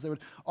sacrifices. They would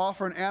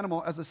offer an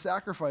animal as a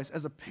sacrifice,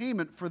 as a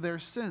payment for their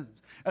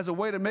sins, as a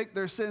way to make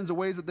their sins, the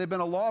ways that they've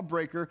been a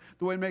lawbreaker,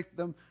 the way to make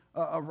them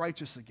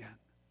righteous again.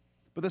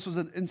 But this was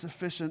an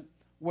insufficient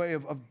way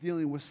of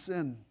dealing with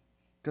sin,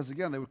 because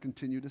again, they would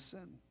continue to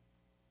sin.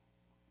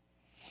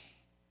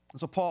 And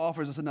so Paul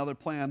offers us another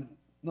plan,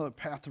 another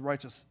path to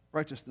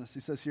righteousness. He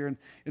says here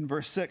in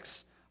verse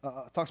 6,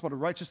 talks about a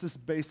righteousness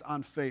based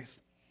on faith.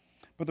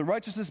 But the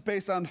righteousness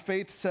based on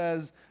faith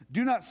says,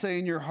 do not say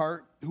in your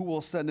heart, who will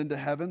ascend into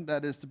heaven,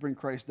 that is to bring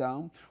Christ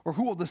down, or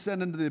who will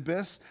descend into the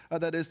abyss,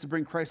 that is to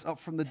bring Christ up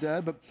from the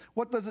dead. But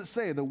what does it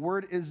say? The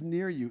word is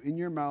near you, in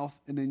your mouth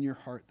and in your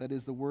heart. That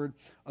is the word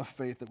of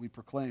faith that we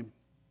proclaim.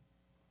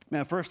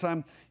 Man, first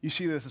time you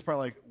see this, it's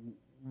probably like,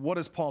 what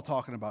is Paul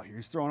talking about here?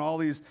 He's throwing all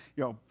these,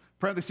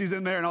 parentheses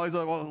in there and all these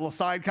little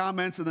side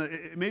comments, and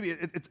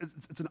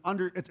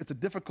it's a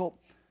difficult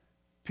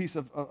piece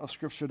of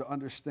Scripture to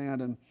understand.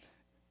 And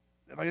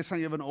if I just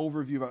kind of give an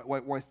overview about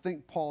what I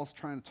think Paul's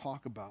trying to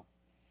talk about.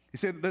 He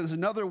said there's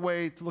another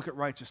way to look at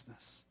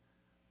righteousness.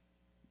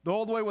 The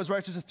old way was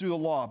righteousness through the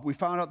law. We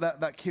found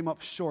out that came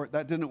up short.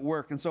 That didn't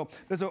work. And so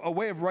there's a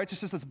way of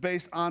righteousness that's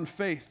based on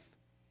faith.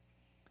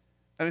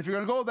 And if you're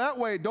going to go that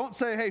way, don't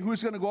say, hey,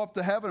 who's going to go up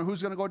to heaven or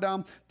who's going to go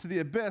down to the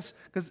abyss?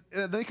 Because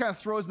then he kind of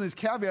throws in these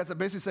caveats that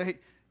basically say, hey,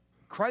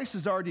 Christ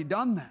has already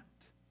done that.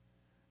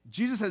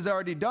 Jesus has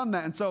already done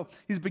that. And so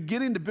he's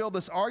beginning to build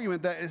this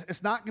argument that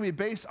it's not going to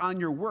be based on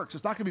your works.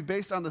 It's not going to be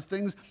based on the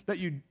things that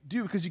you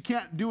do, because you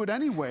can't do it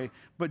anyway.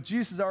 But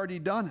Jesus has already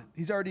done it.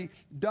 He's already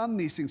done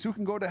these things. Who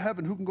can go to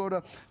heaven? Who can go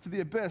to the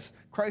abyss?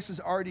 Christ has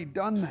already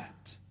done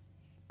that.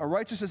 Our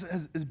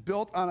righteousness is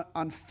built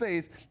on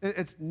faith.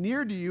 It's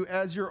near to you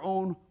as your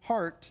own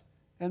heart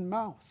and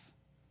mouth.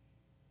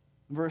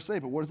 Verse 8,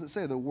 but what does it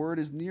say? The word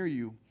is near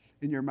you,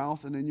 in your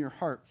mouth and in your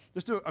heart.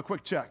 Just do a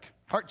quick check.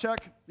 Heart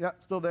check,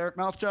 yep, still there.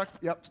 Mouth check,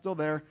 yep, still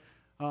there.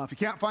 If you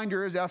can't find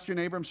yours, ask your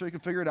neighbor. I'm sure you can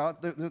figure it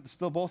out. They're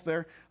still both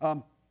there.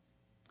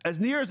 As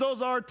near as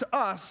those are to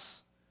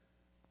us,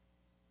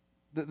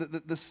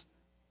 this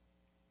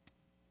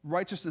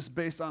righteousness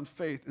based on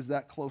faith is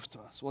that close to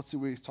us. So let's see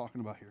what he's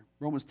talking about here.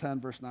 Romans 10,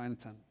 verse 9 and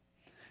 10.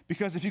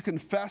 Because if you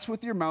confess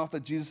with your mouth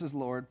that Jesus is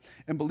Lord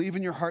and believe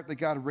in your heart that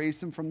God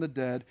raised him from the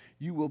dead,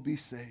 you will be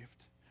saved.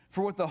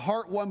 For with the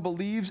heart one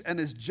believes and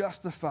is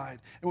justified,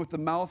 and with the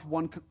mouth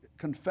one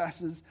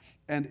confesses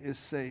and is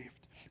saved.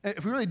 And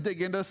if we really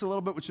dig into this a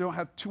little bit, which we don't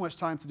have too much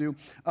time to do,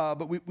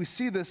 but we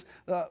see this,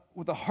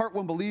 with the heart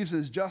one believes and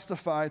is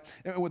justified,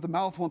 and with the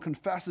mouth one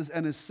confesses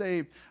and is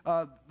saved.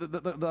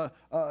 The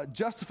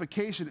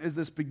justification is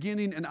this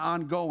beginning and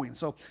ongoing.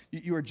 So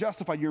you are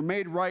justified, you're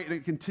made right, and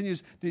it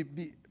continues to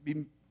be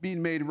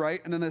being made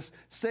right. And then this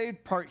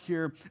saved part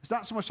here, it's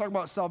not so much talking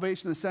about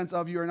salvation in the sense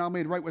of you are now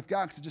made right with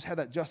God because it just had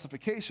that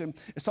justification.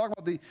 It's talking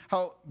about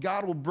how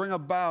God will bring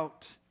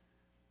about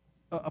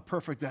a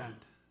perfect end.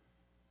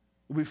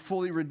 We'll be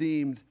fully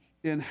redeemed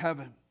in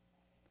heaven.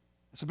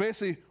 So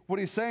basically what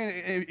he's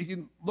saying, you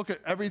can look at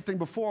everything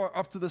before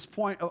up to this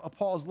point of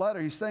Paul's letter.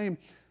 He's saying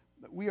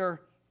that we are,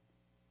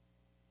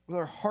 with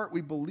our heart we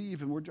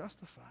believe and we're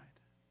justified.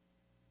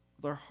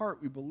 With our heart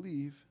we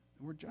believe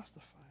and we're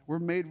justified. We're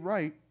made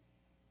right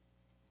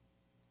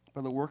by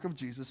the work of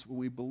Jesus. When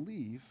we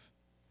believe,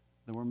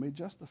 then we're made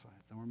justified,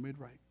 then we're made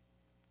right.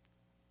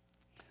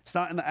 It's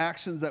not in the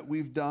actions that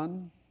we've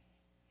done,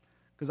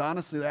 because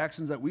honestly, the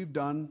actions that we've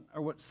done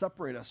are what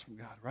separate us from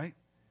God, right?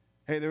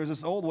 Hey, there was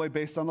this old way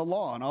based on the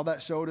law, and all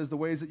that showed is the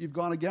ways that you've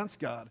gone against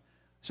God.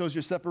 It shows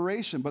your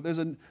separation, but there's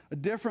a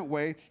different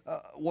way,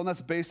 one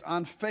that's based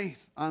on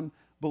faith, on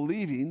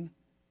believing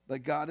that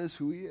God is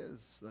who he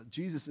is, that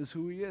Jesus is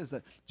who he is,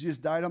 that Jesus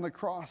died on the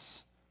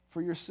cross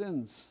for your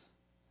sins.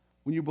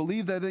 When you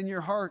believe that in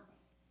your heart,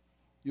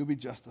 you'll be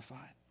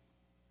justified.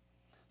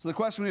 So the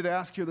question we need to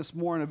ask here this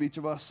morning of each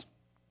of us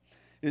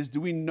is,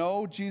 do we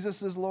know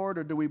Jesus is Lord,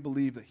 or do we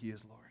believe that he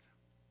is Lord?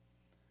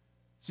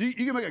 So you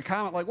can make a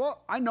comment like,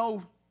 well, I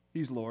know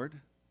he's Lord.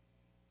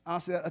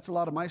 Honestly, that's a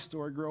lot of my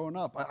story growing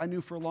up. I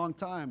knew for a long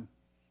time.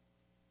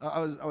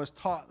 I was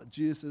taught that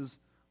Jesus is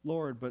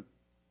Lord, but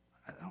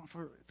I don't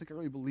think I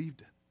really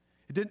believed it.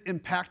 It didn't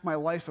impact my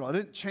life at all. It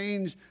didn't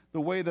change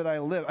the way that I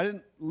live. I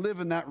didn't live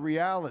in that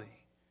reality.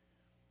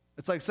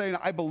 It's like saying,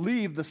 I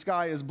believe the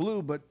sky is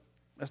blue, but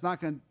that's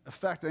not going to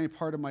affect any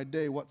part of my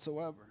day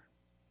whatsoever.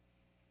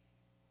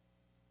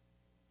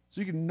 So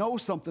you can know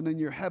something in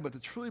your head, but to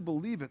truly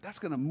believe it, that's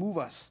going to move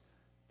us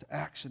to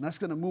action. That's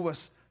going to move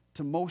us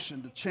to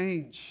motion, to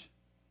change.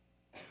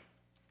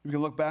 We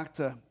can look back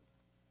to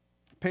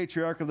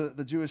patriarch of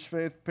the Jewish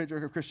faith,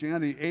 patriarch of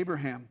Christianity,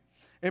 Abraham.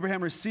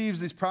 Abraham receives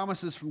these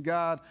promises from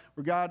God,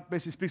 where God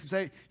basically speaks and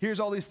says, hey, here's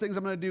all these things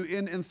I'm going to do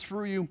in and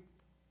through you.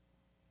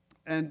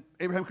 And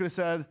Abraham could have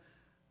said,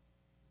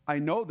 I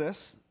know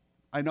this.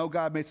 I know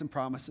God made some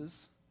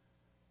promises.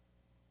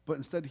 But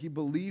instead, he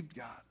believed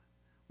God,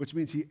 which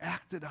means he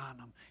acted on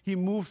them. He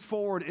moved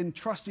forward in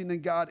trusting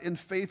in God in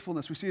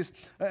faithfulness. We see this,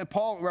 and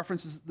Paul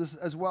references this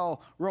as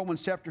well,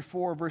 Romans chapter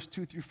 4, verse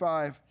 2 through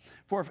 5.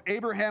 For if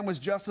Abraham was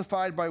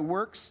justified by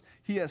works,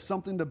 he has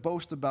something to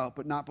boast about,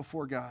 but not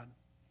before God.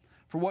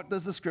 For what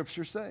does the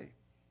scripture say?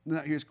 And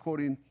that here's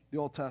quoting the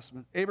Old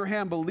Testament.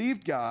 Abraham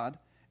believed God,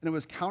 and it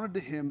was counted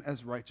to him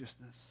as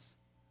righteousness.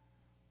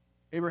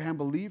 Abraham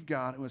believed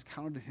God, and it was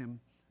counted to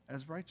him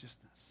as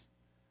righteousness.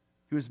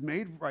 He was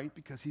made right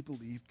because he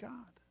believed God.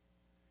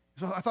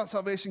 So I thought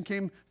salvation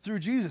came through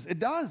Jesus. It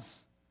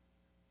does.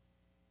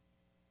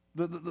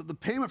 The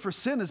payment for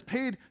sin is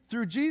paid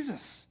through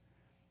Jesus.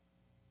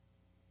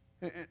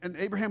 And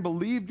Abraham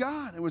believed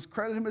God and was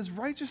credited him as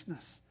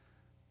righteousness.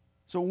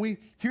 So when we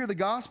hear the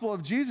gospel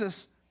of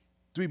Jesus,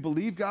 do we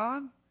believe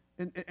God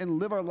and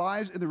live our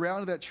lives in the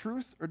reality of that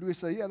truth? Or do we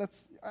say, yeah,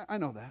 I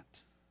know that.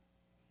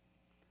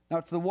 Now,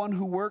 to the one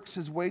who works,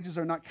 his wages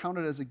are not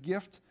counted as a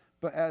gift,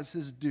 but as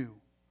his due.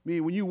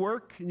 Meaning when you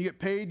work and you get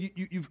paid,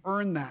 you've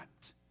earned that.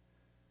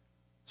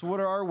 So what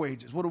are our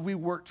wages? What have we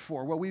worked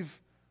for? Well,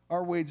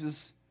 our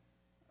wages,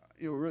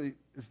 really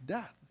is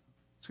death.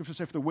 Scripture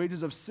says, for the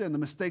wages of sin, the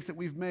mistakes that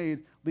we've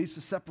made, leads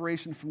to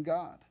separation from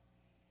God.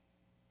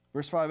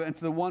 Verse 5, and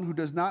to the one who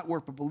does not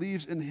work but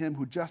believes in him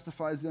who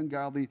justifies the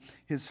ungodly,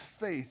 his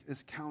faith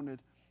is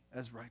counted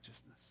as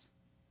righteousness.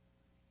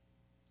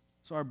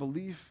 So our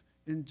belief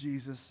in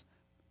Jesus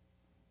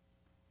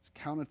is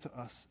counted to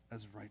us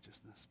as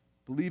righteousness.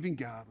 Believing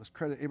God was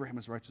credited Abraham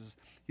as righteousness.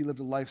 He lived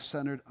a life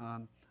centered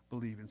on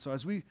believing. So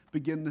as we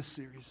begin this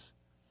series,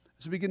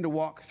 as we begin to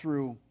walk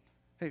through,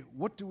 hey,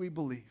 what do we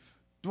believe?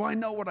 Do I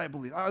know what I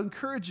believe? I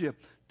encourage you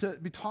to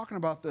be talking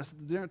about this at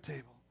the dinner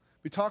table.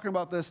 Be talking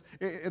about this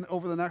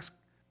over the next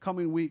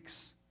coming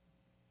weeks.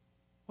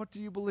 What do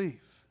you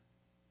believe?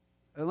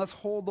 And let's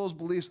hold those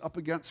beliefs up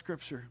against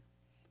Scripture.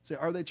 Say,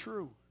 are they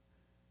true?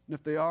 And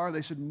if they are,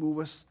 they should move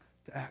us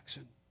to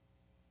action.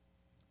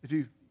 If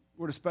you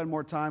were to spend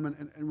more time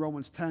in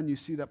Romans 10, you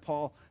see that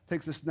Paul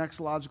takes this next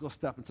logical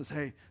step and says,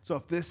 hey, so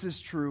if this is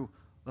true,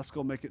 let's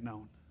go make it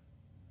known.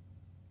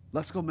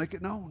 Let's go make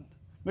it known.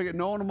 Make it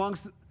known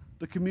amongst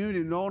the community,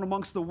 known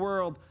amongst the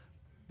world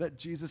that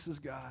Jesus is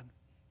God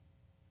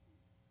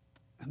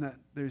and that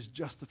there's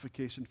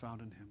justification found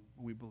in him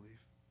when we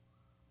believe.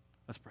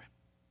 Let's pray.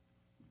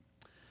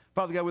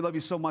 Father God, we love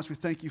you so much. We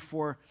thank you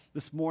for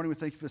this morning. We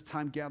thank you for this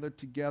time gathered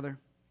together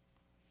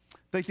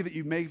Thank you that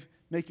you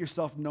make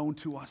yourself known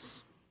to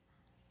us,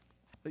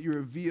 that you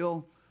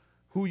reveal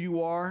who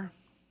you are.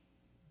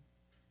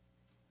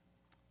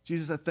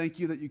 Jesus, I thank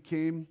you that you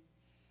came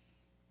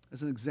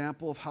as an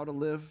example of how to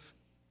live.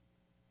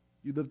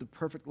 You lived a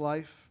perfect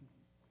life.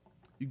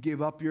 You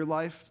gave up your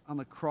life on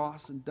the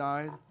cross and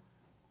died.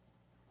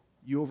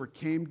 You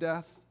overcame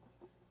death,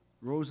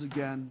 rose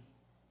again,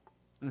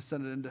 and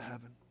ascended into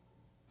heaven.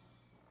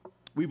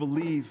 We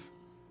believe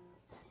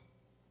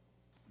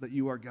that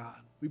you are God.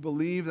 We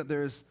believe that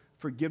there is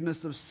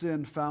forgiveness of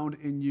sin found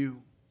in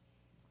you.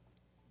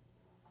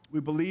 We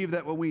believe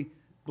that when we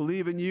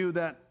believe in you,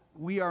 that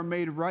we are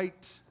made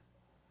right.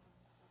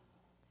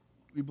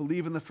 We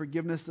believe in the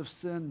forgiveness of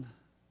sin.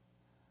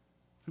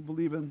 We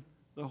believe in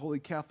the Holy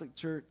Catholic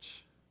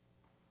Church.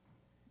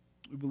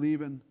 We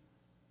believe in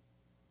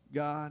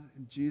God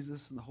and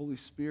Jesus and the Holy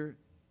Spirit.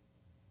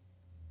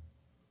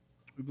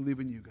 We believe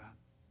in you, God.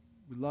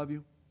 We love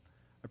you.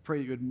 I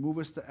pray you would move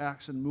us to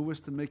action, move us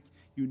to make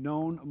you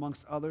known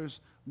amongst others,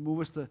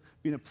 move us to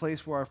be in a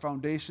place where our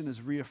foundation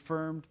is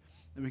reaffirmed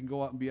and we can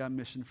go out and be on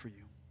mission for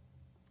you.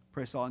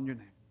 Praise all in your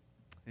name.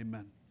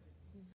 Amen.